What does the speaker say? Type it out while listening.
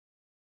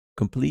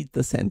Complete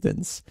the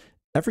sentence.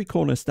 Every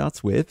corner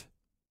starts with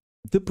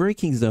the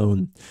braking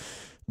zone.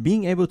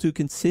 Being able to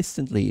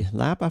consistently,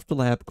 lap after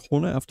lap,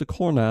 corner after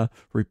corner,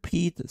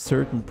 repeat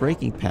certain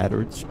braking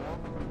patterns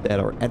that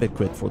are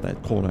adequate for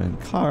that corner and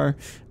car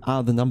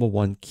are the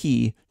 #1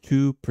 key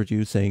to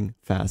producing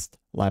fast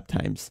lap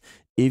times.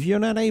 If you're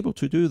not able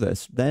to do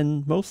this,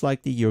 then most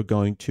likely you're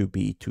going to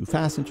be too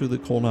fast into the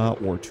corner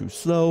or too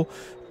slow.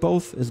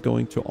 Both is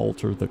going to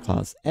alter the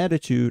car's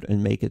attitude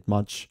and make it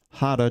much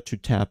harder to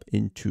tap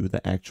into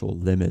the actual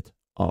limit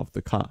of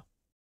the car.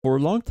 For a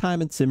long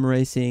time in sim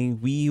racing,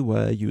 we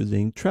were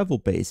using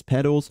travel-based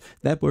pedals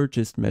that were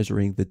just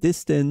measuring the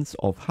distance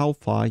of how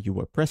far you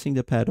were pressing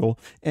the pedal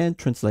and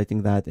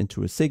translating that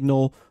into a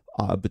signal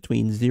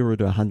between 0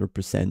 to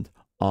 100%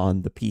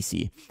 on the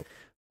PC.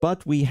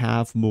 But we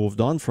have moved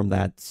on from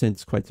that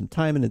since quite some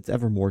time, and it's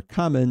ever more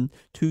common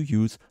to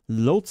use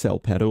load cell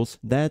pedals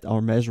that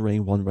are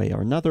measuring one way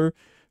or another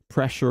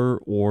pressure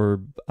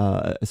or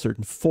a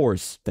certain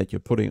force that you're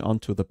putting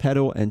onto the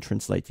pedal and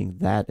translating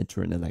that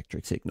into an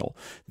electric signal.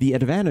 The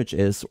advantage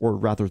is, or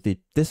rather the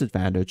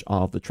disadvantage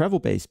of the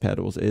travel-based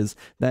pedals is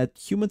that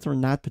humans are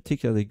not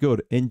particularly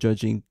good in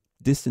judging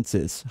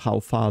distances,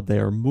 how far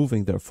they're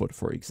moving their foot,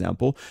 for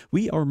example.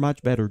 We are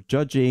much better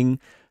judging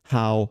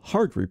how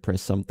hard we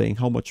press something,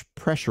 how much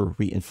pressure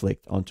we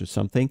inflict onto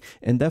something,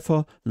 and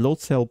therefore load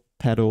cell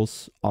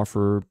pedals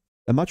offer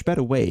a much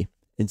better way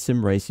in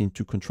sim racing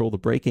to control the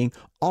braking,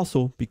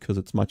 also because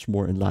it's much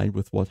more in line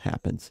with what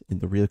happens in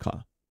the real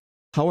car.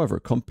 However,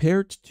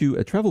 compared to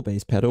a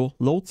travel-based pedal,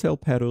 load cell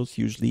pedals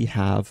usually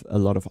have a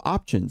lot of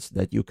options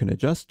that you can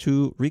adjust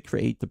to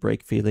recreate the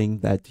brake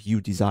feeling that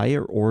you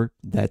desire or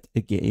that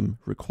a game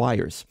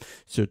requires.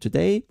 So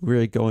today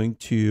we're going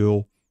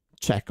to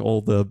check all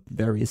the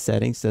various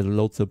settings that a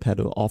load cell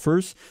pedal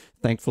offers.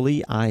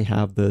 Thankfully, I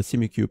have the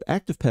SimuCube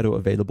Active pedal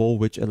available,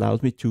 which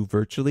allows me to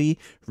virtually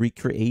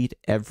recreate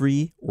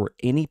every or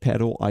any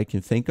pedal I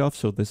can think of.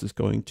 So this is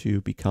going to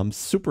become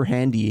super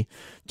handy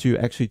to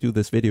actually do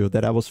this video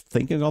that I was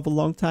thinking of a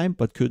long time,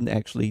 but couldn't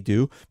actually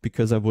do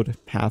because I would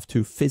have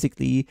to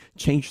physically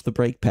change the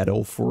brake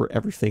pedal for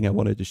everything I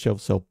wanted to show.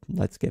 So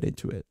let's get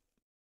into it.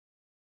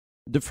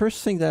 The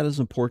first thing that is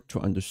important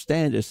to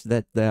understand is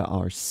that there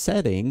are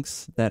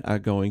settings that are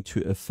going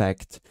to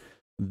affect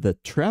the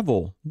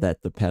travel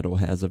that the pedal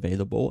has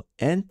available,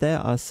 and there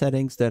are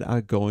settings that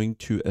are going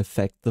to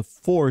affect the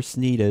force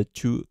needed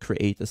to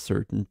create a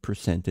certain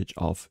percentage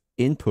of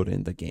input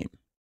in the game.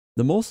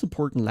 The most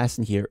important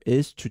lesson here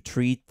is to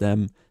treat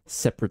them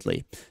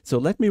separately. So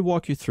let me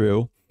walk you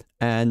through,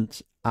 and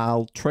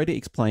I'll try to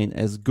explain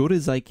as good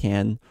as I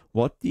can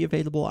what the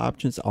available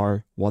options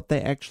are, what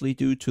they actually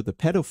do to the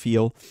pedal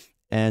feel,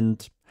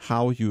 and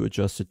how you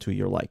adjust it to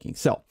your liking.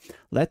 So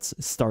let's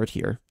start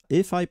here.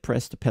 If I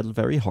press the pedal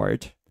very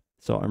hard,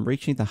 so I'm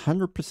reaching the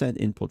 100%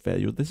 input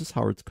value, this is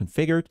how it's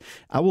configured,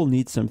 I will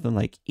need something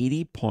like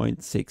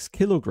 80.6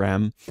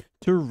 kilogram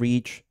to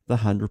reach the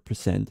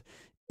 100%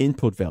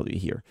 input value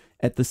here.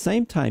 At the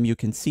same time, you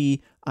can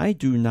see I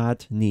do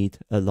not need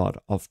a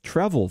lot of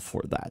travel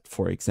for that,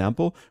 for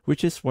example,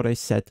 which is what I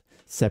set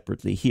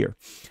separately here.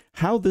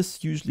 How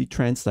this usually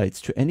translates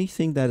to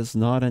anything that is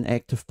not an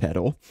active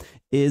pedal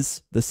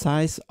is the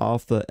size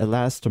of the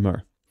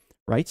elastomer,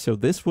 right? So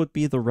this would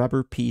be the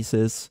rubber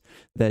pieces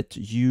that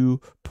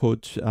you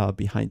put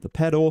behind the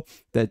pedal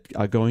that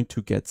are going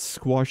to get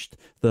squashed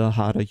the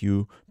harder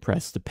you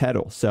press the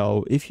pedal.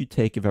 So if you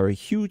take a very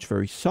huge,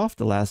 very soft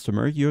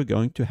elastomer, you're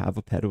going to have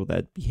a pedal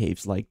that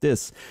behaves like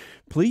this.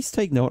 Please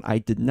take note, I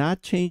did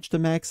not change the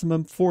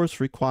maximum force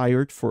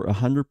required for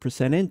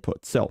 100%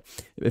 input. So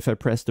if I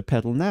press the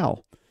pedal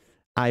now,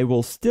 I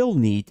will still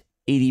need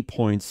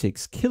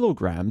 80.6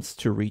 kilograms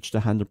to reach the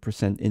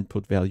 100%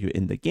 input value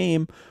in the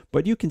game,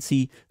 but you can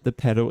see the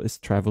pedal is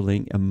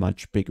traveling a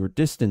much bigger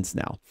distance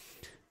now.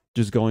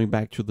 Just going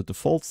back to the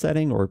default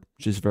setting or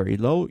just very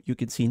low, you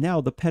can see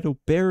now the pedal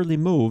barely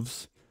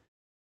moves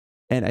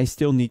and I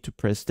still need to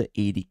press the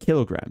 80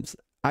 kilograms.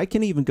 I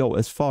can even go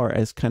as far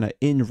as kind of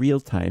in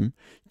real time,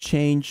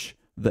 change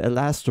the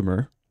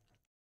elastomer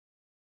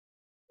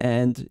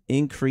and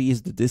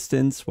increase the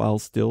distance while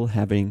still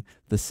having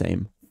the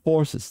same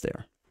forces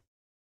there.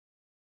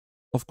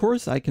 Of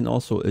course, I can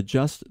also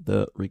adjust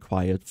the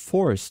required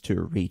force to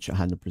reach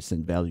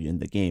 100% value in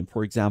the game.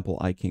 For example,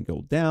 I can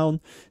go down.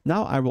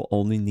 Now I will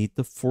only need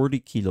the 40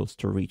 kilos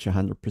to reach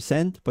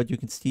 100%, but you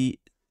can see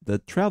the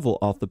travel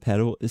of the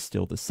pedal is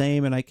still the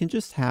same, and I can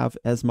just have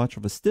as much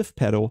of a stiff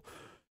pedal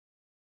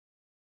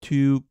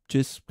to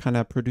just kind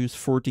of produce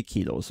 40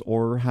 kilos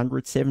or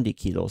 170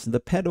 kilos. And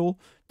the pedal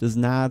does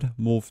not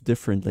move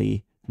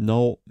differently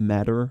no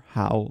matter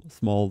how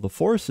small the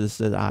forces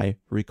that I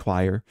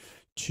require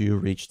to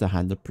reach the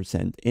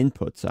 100%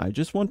 input. So I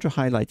just want to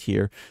highlight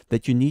here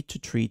that you need to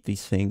treat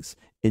these things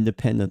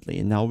independently.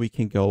 And now we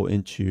can go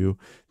into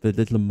the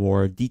little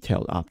more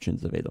detailed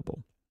options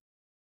available.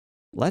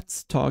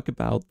 Let's talk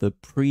about the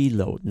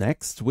preload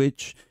next,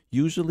 which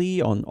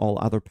Usually on all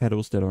other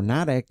pedals that are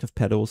not active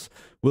pedals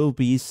will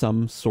be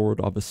some sort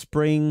of a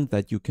spring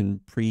that you can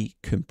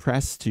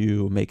pre-compress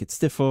to make it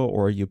stiffer,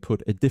 or you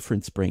put a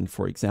different spring,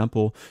 for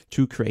example,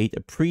 to create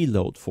a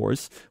preload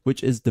force,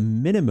 which is the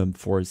minimum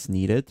force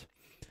needed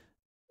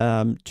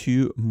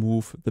to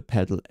move the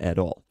pedal at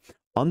all.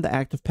 On the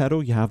active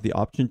pedal, you have the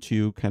option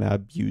to kind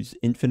of use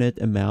infinite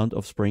amount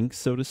of springs,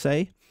 so to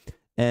say.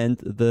 And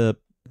the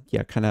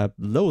kind of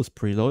lowest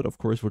preload, of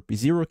course, would be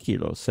 0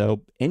 kilos.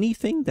 So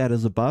anything that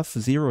is above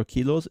 0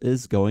 kilos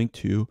is going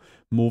to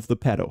move the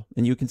pedal.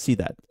 And you can see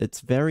that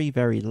it's very,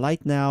 very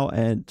light now,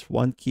 and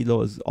 1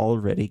 kilo is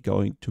already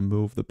going to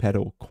move the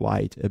pedal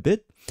quite a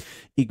bit.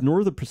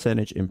 Ignore the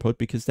percentage input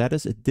because that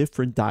is a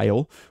different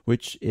dial,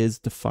 which is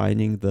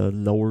defining the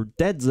lower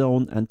dead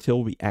zone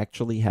until we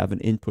actually have an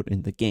input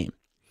in the game.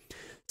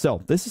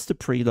 So this is the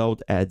preload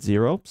at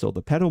 0, so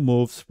the pedal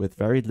moves with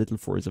very little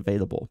force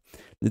available.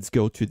 Let's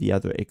go to the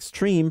other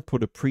extreme,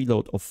 put a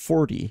preload of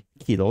 40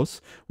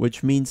 kilos,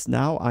 which means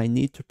now I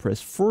need to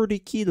press 40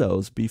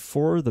 kilos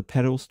before the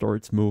pedal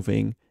starts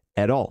moving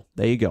at all.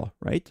 There you go,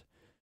 right?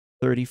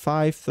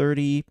 35,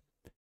 30,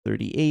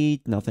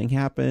 38, nothing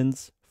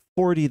happens.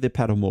 40, the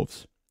pedal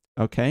moves.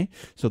 Okay,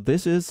 so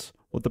this is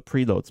what the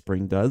preload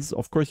spring does.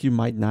 Of course, you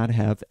might not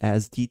have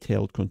as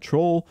detailed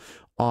control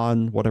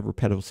on whatever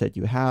pedal set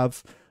you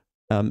have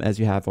as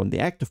you have on the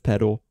active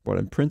pedal, but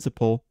in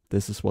principle,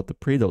 this is what the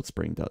preload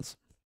spring does.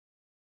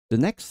 The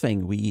next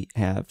thing we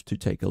have to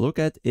take a look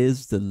at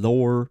is the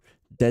lower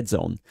dead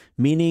zone,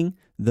 meaning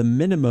the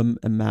minimum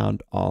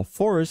amount of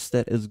force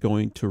that is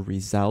going to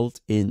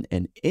result in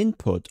an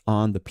input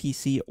on the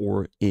PC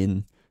or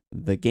in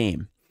the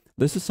game.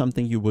 This is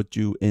something you would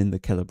do in the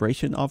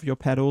calibration of your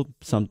pedal.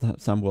 Some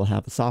will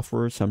have a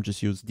software, some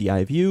just use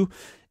DI view.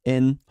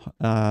 In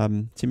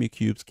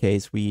Simucube's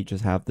case, we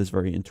just have this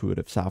very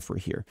intuitive software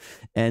here.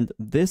 And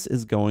this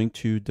is going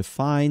to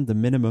define the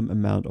minimum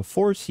amount of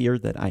force here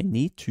that I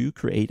need to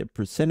create a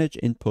percentage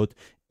input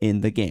in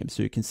the game.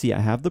 So you can see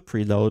I have the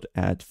preload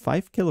at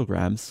 5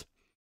 kilograms.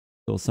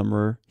 So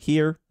somewhere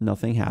here,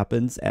 nothing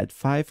happens. At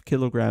 5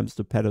 kilograms,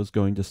 the pedal is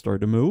going to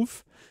start to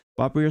move.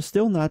 But we are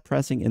still not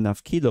pressing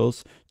enough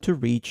kilos to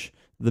reach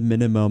the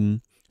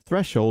minimum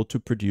threshold to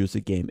produce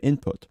a game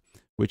input,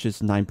 which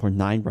is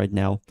 9.9 right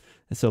now.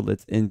 And so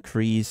let's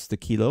increase the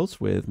kilos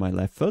with my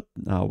left foot.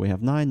 Now we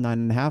have 9,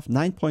 9.5,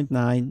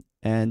 9.9,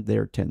 and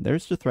there 10.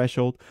 There's the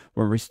threshold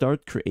where we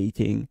start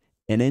creating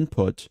an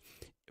input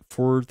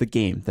for the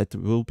game that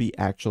will be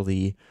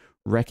actually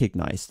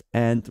recognized.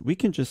 And we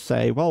can just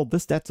say, well,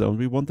 this dead zone,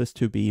 we want this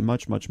to be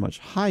much, much, much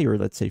higher.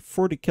 Let's say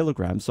 40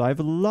 kilograms. So I have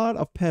a lot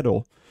of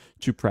pedal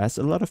to press,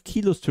 a lot of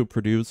kilos to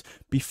produce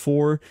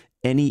before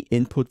any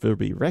input will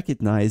be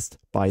recognized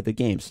by the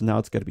game. So now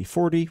it's going to be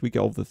 40, we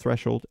go over the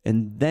threshold,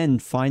 and then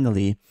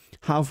finally,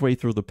 halfway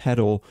through the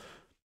pedal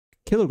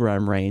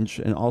kilogram range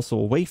and also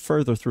way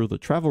further through the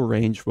travel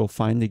range, we're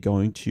finally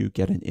going to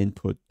get an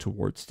input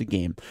towards the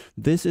game.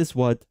 This is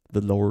what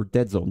the lower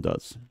dead zone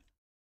does.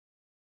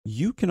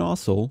 You can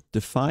also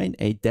define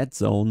a dead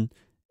zone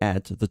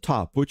at the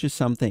top, which is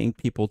something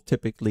people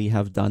typically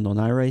have done on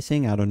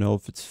iRacing. I don't know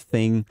if it's a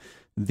thing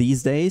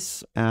these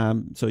days.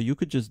 So you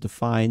could just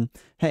define,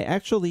 hey,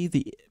 actually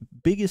the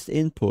biggest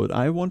input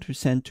I want to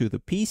send to the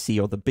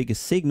PC, or the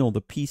biggest signal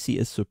the PC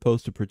is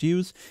supposed to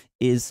produce,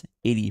 is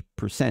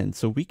 80%.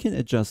 So we can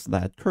adjust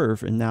that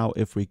curve. And now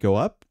if we go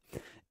up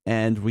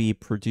and we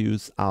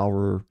produce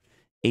our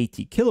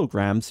 80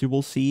 kilograms, you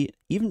will see,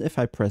 even if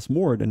I press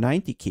more than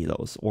 90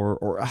 kilos or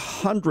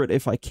 100,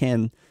 if I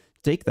can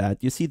take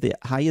that, you see the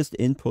highest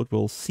input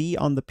we'll see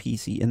on the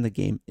PC in the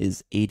game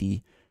is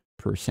 80%.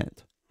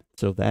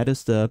 So that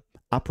is the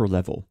upper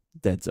level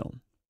dead zone.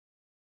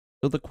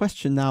 So the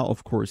question now,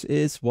 of course,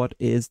 is what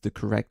is the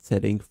correct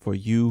setting for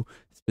you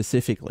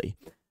specifically?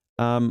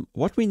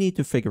 What we need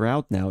to figure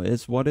out now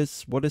is what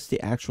is the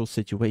actual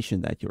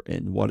situation that you're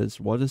in? What is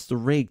the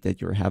rig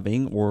that you're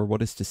having, or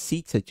what is the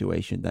seat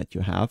situation that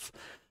you have?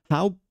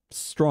 How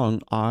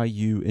strong are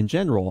you in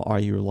general? Are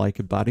you like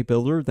a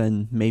bodybuilder?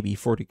 Then maybe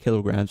 40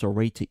 kilograms are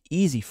way too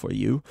easy for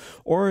you.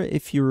 Or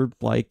if you're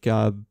like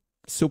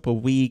super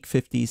weak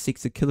 50,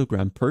 60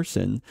 kilogram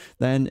person,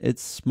 then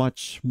it's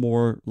much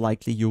more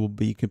likely you will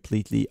be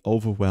completely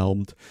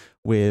overwhelmed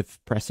with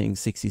pressing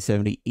 60,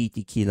 70,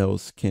 80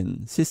 kilos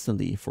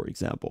consistently, for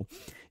example.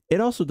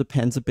 It also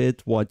depends a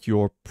bit what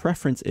your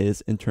preference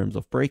is in terms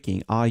of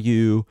braking. Are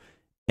you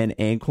an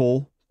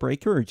ankle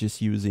braker, or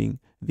just using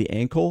the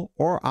ankle,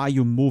 or are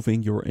you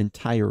moving your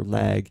entire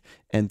leg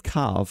and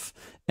calf,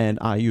 and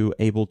are you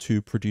able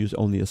to produce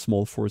only a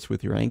small force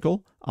with your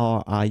ankle,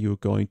 or are you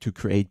going to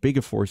create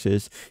bigger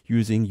forces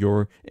using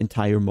your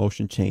entire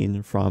motion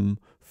chain from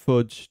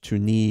foot to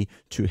knee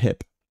to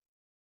hip?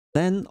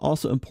 Then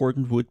also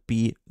important would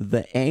be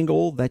the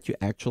angle that you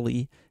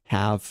actually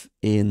have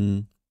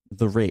in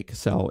the rig.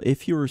 So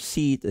if your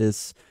seat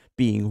is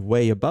being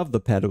way above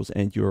the pedals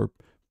and you're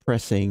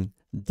pressing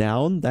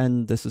down,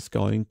 then this is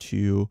going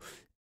to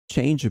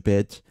change a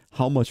bit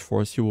how much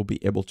force you will be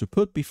able to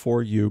put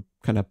before you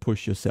kind of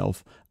push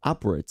yourself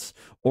upwards.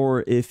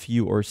 Or if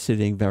you are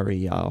sitting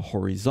very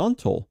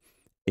horizontal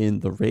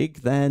in the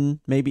rig, then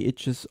maybe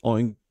it's just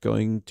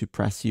going to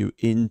press you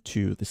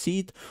into the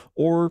seat.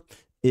 Or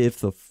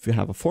if you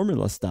have a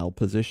formula style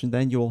position,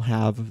 then you'll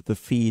have the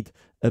feet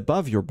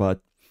above your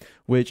butt,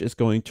 which is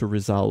going to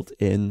result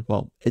in,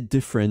 well, a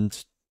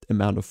different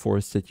amount of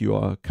force that you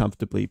are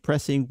comfortably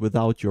pressing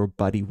without your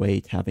body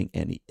weight having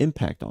any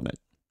impact on it.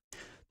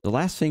 The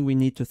last thing we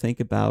need to think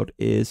about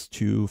is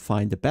to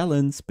find a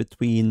balance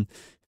between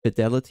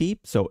fidelity,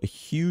 so a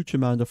huge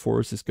amount of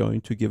force is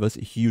going to give us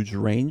a huge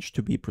range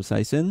to be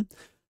precise in,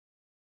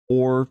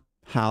 or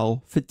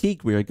how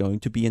fatigued we are going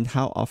to be and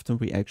how often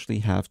we actually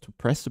have to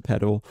press the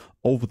pedal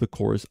over the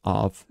course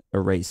of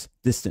a race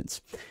distance.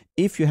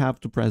 If you have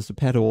to press the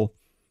pedal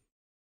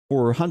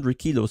for 100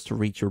 kilos to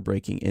reach your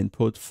braking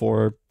input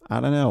for, I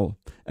don't know,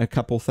 a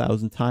couple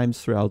thousand times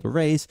throughout the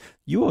race,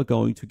 you are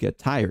going to get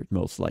tired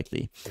most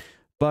likely.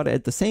 But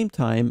at the same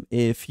time,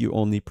 if you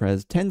only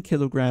press 10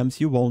 kilograms,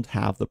 you won't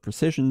have the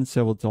precision.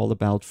 So it's all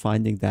about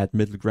finding that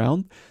middle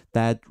ground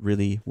that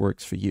really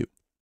works for you.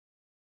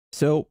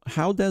 So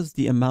how does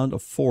the amount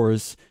of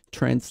force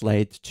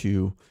translate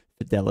to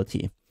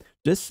fidelity?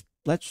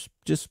 Let's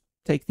just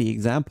take the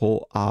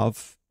example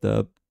of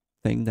the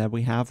thing that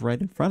we have right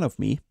in front of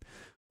me,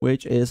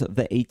 which is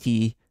the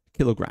 80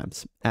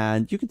 kilograms.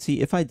 And you can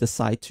see if I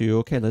decide to,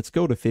 okay, let's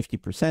go to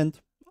 50%,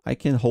 I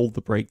can hold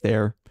the brake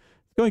there.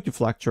 It's going to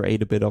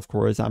fluctuate a bit, of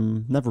course.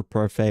 I'm never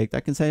perfect. I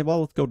can say,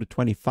 well, let's go to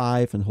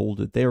 25 and hold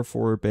it there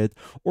for a bit,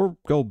 or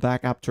go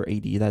back up to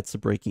 80. That's the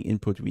braking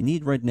input we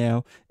need right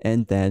now.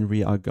 And then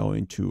we are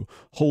going to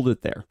hold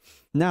it there.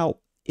 Now,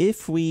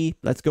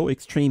 let's go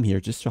extreme here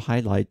just to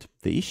highlight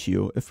the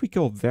issue. If we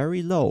go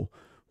very low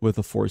with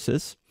the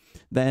forces,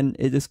 then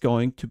it is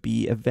going to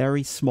be a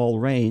very small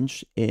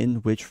range in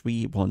which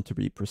we want to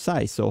be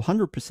precise. So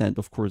 100%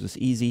 of course is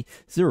easy,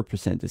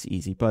 0% is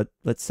easy, but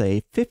let's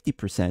say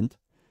 50%,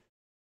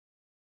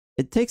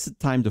 it takes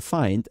time to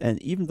find,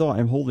 and even though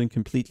I'm holding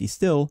completely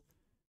still,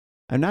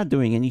 I'm not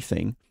doing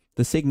anything.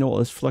 The signal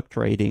is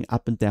fluctuating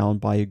up and down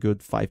by a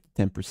good 5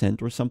 to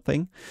 10% or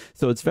something.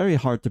 So it's very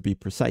hard to be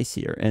precise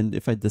here. And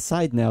if I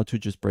decide now to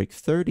just brake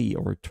 30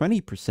 or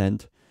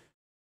 20%,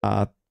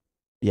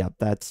 yeah,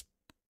 that's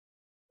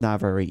not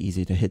very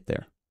easy to hit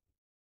there.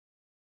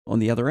 On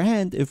the other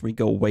hand, if we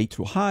go way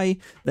too high,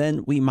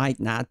 then we might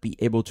not be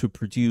able to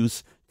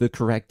produce the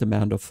correct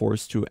amount of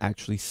force to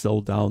actually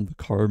slow down the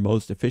car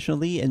most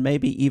efficiently. And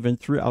maybe even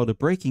throughout a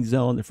braking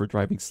zone, if we're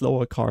driving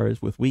slower cars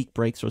with weak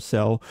brakes or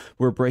so,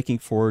 we're braking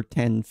for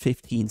 10,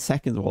 15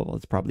 seconds, well,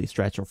 it's probably a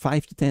stretch of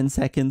 5 to 10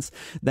 seconds,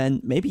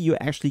 then maybe you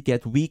actually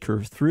get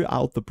weaker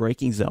throughout the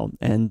braking zone,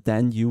 and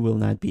then you will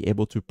not be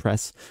able to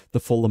press the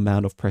full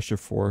amount of pressure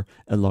for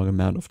a long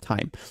amount of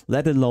time.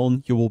 Let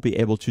alone you will be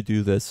able to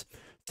do this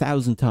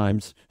 1,000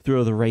 times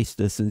through the race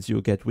distance.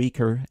 You'll get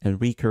weaker and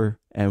weaker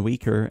and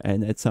weaker,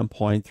 and at some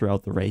point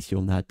throughout the race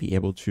you'll not be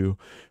able to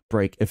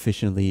brake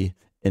efficiently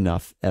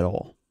enough at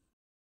all.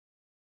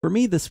 For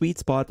me, the sweet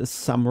spot is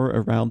somewhere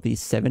around the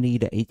 70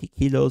 to 80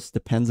 kilos,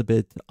 depends a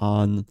bit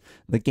on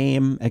the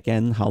game,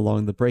 again, how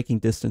long the braking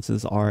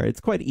distances are. It's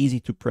quite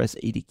easy to press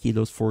 80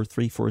 kilos for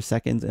 3-4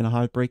 seconds in a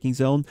hard braking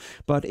zone,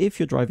 but if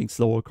you're driving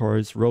slower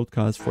cars, road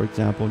cars for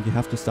example, and you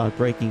have to start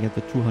braking at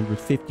the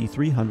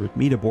 250-300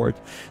 meter board,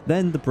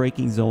 then the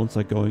braking zones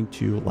are going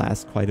to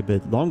last quite a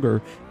bit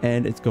longer,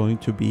 and it's going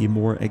to be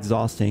more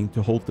exhausting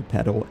to hold the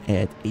pedal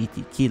at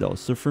 80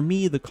 kilos. So for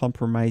me, the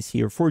compromise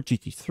here for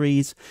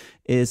GT3s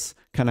is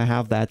kind of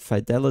have that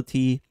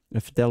fidelity,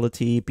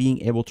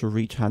 being able to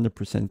reach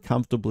 100%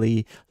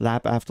 comfortably,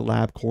 lap after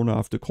lap, corner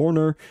after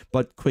corner,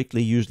 but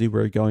quickly, usually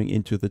we're going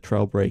into the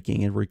trail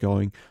braking and we're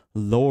going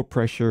lower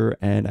pressure,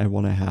 and I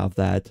want to have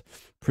that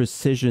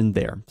precision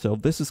there. So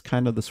this is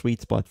kind of the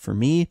sweet spot for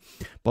me,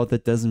 but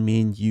that doesn't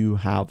mean you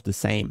have the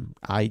same.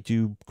 I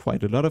do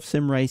quite a lot of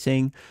sim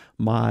racing.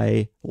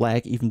 My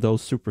leg, even though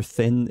super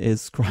thin,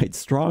 is quite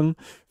strong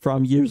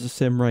from years of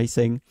sim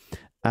racing.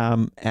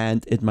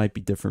 And it might be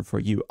different for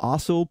you.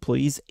 Also,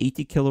 please,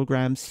 80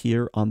 kilograms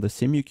here on the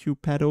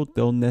SimuCube pedal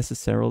don't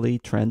necessarily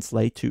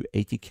translate to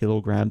 80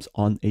 kilograms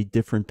on a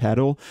different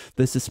pedal.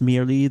 This is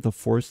merely the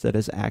force that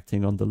is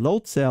acting on the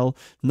load cell,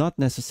 not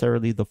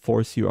necessarily the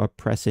force you are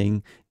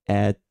pressing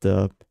at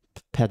the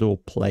pedal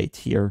plate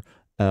here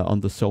on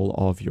the sole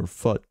of your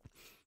foot.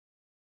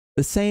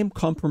 The same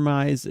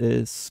compromise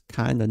is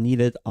kind of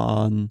needed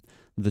on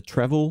the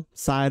travel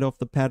side of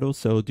the pedal.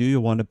 So do you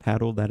want a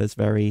pedal that is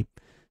very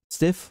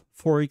stiff,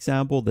 for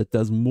example, that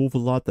doesn't move a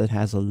lot, that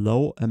has a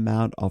low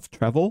amount of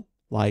travel,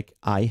 like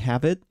I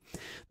have it?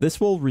 This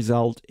will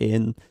result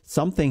in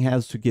something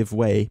has to give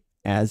way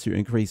as you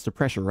increase the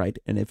pressure, right?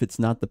 And if it's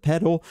not the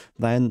pedal,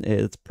 then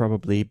it's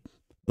probably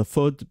the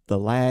foot, the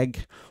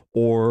leg,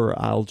 or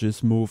I'll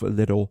just move a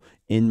little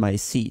in my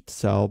seat.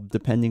 So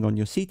depending on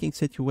your seating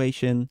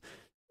situation,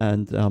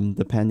 And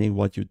depending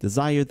what you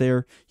desire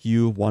there,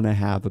 you want to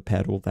have a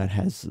pedal that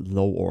has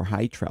low or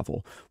high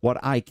travel. What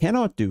I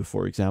cannot do,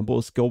 for example,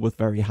 is go with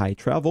very high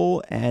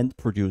travel and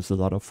produce a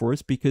lot of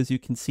force, because you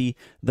can see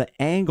the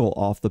angle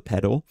of the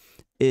pedal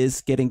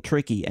is getting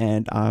tricky,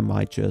 and I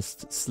might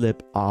just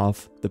slip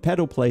off the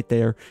pedal plate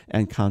there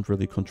and can't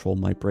really control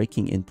my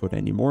braking input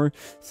anymore.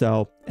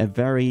 So a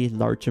very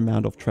large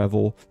amount of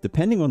travel,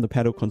 depending on the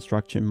pedal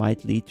construction,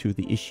 might lead to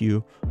the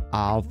issue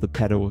of the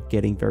pedal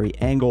getting very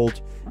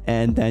angled,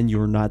 and then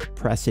you're not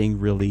pressing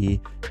really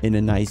in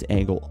a nice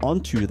angle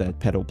onto that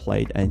pedal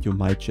plate, and you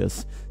might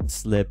just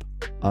slip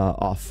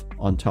off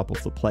on top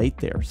of the plate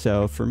there.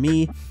 So for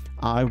me,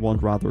 I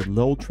want rather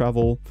low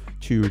travel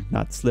to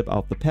not slip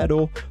off the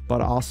pedal,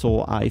 but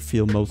also I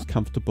feel most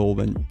comfortable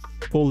when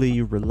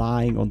fully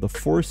relying on the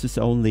forces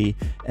only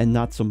and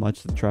not so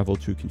much the travel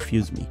to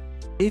confuse me.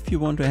 If you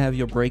want to have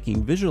your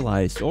braking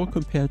visualized or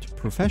compared to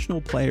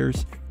professional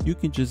players, you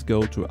can just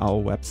go to our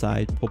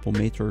website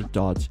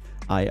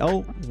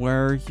popometer.io,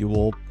 where you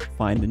will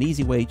find an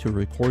easy way to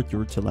record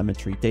your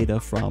telemetry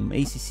data from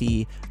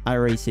ACC,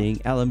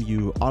 iRacing,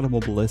 LMU,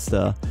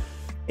 Automobilista,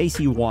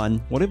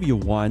 AC1, whatever you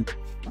want,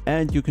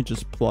 and you can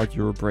just plot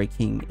your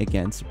braking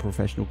against the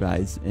professional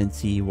guys and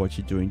see what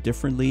you're doing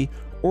differently,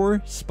 or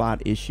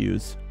spot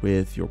issues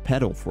with your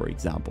pedal, for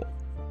example.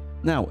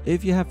 Now,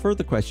 if you have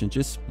further questions,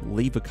 just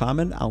leave a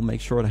comment. I'll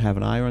make sure to have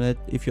an eye on it.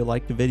 If you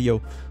like the video,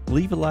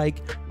 leave a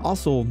like.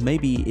 Also,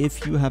 maybe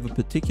if you have a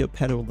particular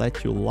pedal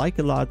that you like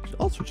a lot,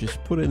 also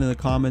just put it in the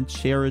comments,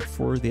 share it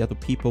for the other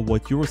people,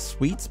 what your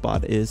sweet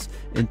spot is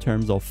in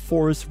terms of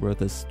force, where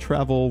there's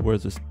travel, where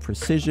there's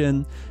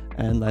precision,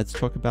 and let's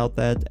talk about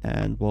that.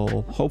 And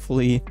we'll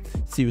hopefully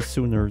see you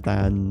sooner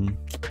than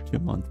 2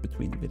 months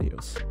between the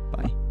videos.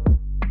 Bye.